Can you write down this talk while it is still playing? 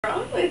What's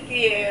wrong with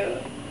you?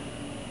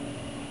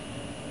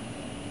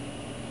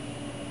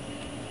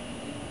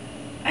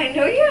 I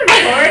know you're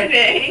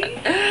recording.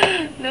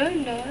 No,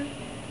 I'm not.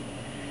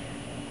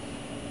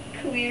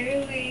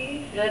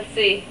 Clearly. Let's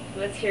see.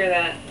 Let's hear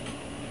that.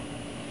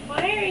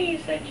 Why are you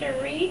such a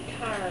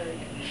retard?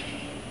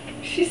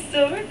 She's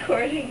still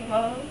recording,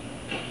 Mom.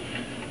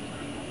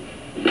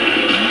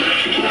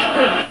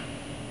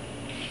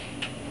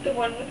 The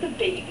one with the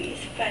babies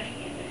fighting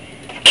in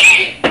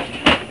it.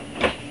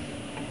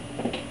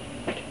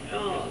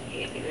 Oh,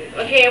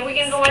 okay, are we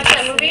gonna go watch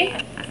that movie?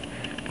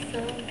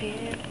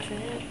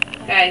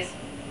 Guys.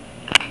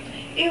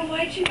 Ew,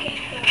 why'd you get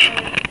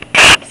that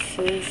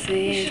one? You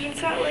should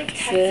have got like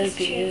Texas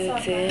Chainsaw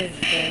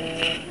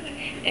Massacre.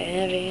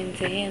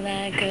 Everything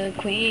like a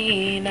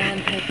queen on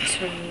her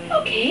throne.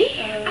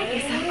 Okay, I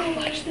guess I'll go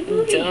watch the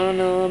movie. Don't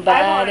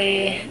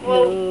nobody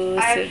knows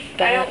I don't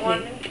about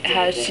want me, to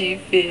how she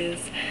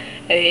feels.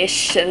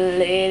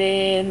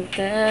 Isolated,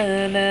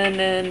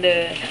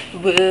 da-na-na-na.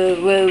 Whoa,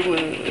 whoa,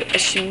 whoa.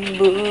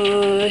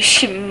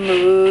 She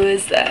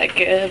moves like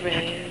a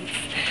prince.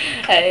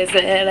 I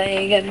said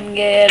I can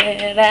get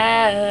it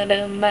out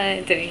of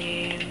my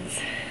dreams.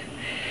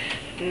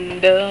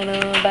 Don't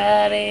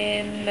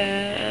nobody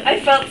know. I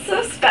felt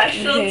so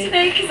special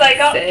today because I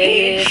got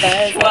paid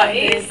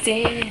twice.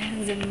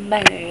 Tears in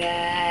my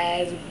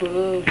eyes.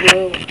 Whoa,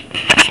 whoa.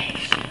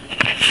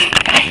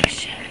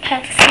 Aisha,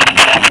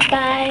 passing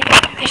by.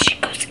 There she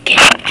goes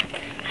again.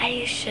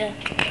 Aisha,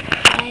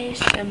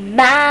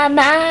 my.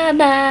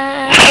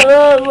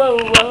 Whoa, whoa,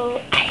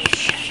 whoa.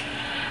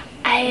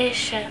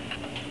 Aisha.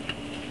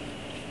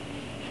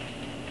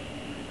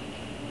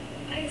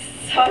 I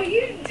saw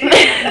you do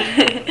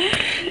that.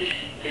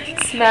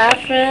 Smile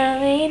for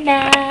me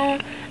now.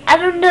 I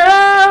don't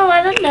know.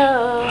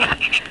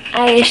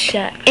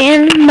 Aisha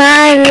in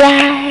my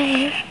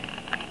life.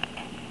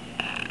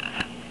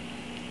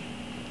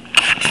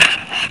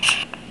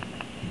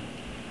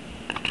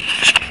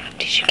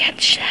 Did you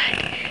catch that?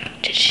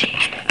 Did she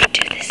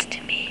do this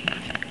to me?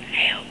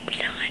 I hope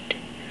not.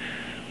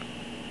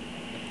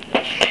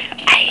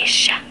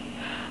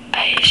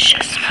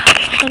 Aisha, smile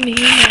for me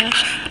now.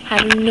 I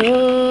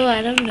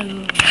don't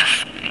know.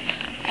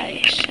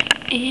 Aisha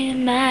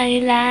in my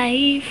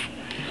life.